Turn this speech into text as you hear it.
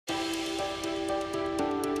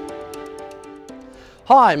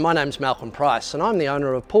Hi, my name's Malcolm Price and I'm the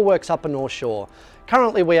owner of Poolwerx Upper North Shore.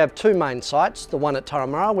 Currently we have two main sites, the one at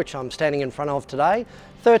Turramurra, which I'm standing in front of today,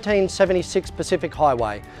 1376 Pacific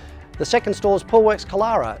Highway. The second store is Poolwerx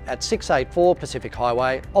Killara at 684 Pacific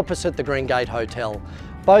Highway, opposite the Green Gate Hotel.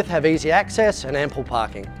 Both have easy access and ample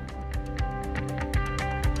parking.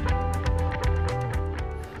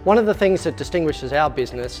 One of the things that distinguishes our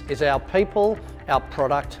business is our people, our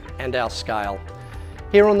product and our scale.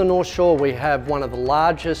 Here on the North Shore we have one of the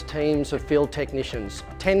largest teams of field technicians,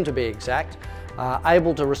 10 to be exact,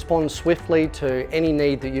 able to respond swiftly to any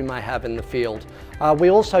need that you may have in the field. We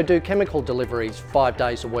also do chemical deliveries 5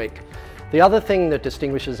 days a week. The other thing that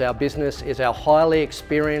distinguishes our business is our highly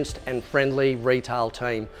experienced and friendly retail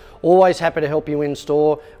team. Always happy to help you in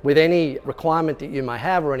store with any requirement that you may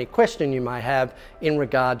have or any question you may have in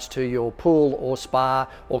regards to your pool or spa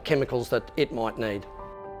or chemicals that it might need.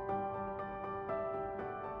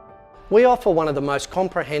 We offer one of the most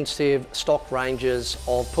comprehensive stock ranges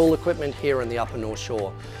of pool equipment here in the Upper North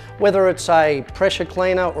Shore. Whether it's a pressure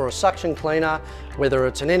cleaner or a suction cleaner, whether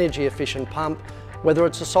it's an energy efficient pump, whether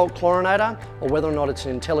it's a salt chlorinator or whether or not it's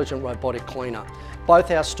an intelligent robotic cleaner.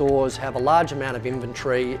 Both our stores have a large amount of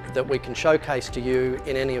inventory that we can showcase to you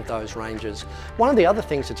in any of those ranges. One of the other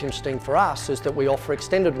things that's interesting for us is that we offer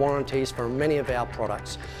extended warranties for many of our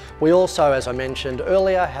products. We also, as I mentioned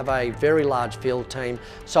earlier, have a very large field team,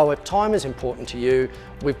 so if time is important to you,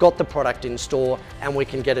 we've got the product in store and we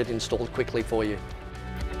can get it installed quickly for you.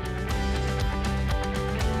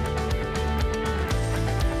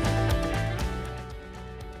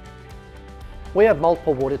 We have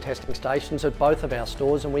multiple water testing stations at both of our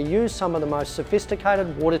stores and we use some of the most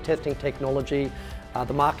sophisticated water testing technology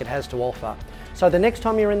the market has to offer. So the next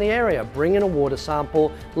time you're in the area, bring in a water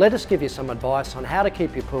sample, let us give you some advice on how to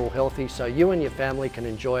keep your pool healthy so you and your family can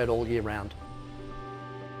enjoy it all year round.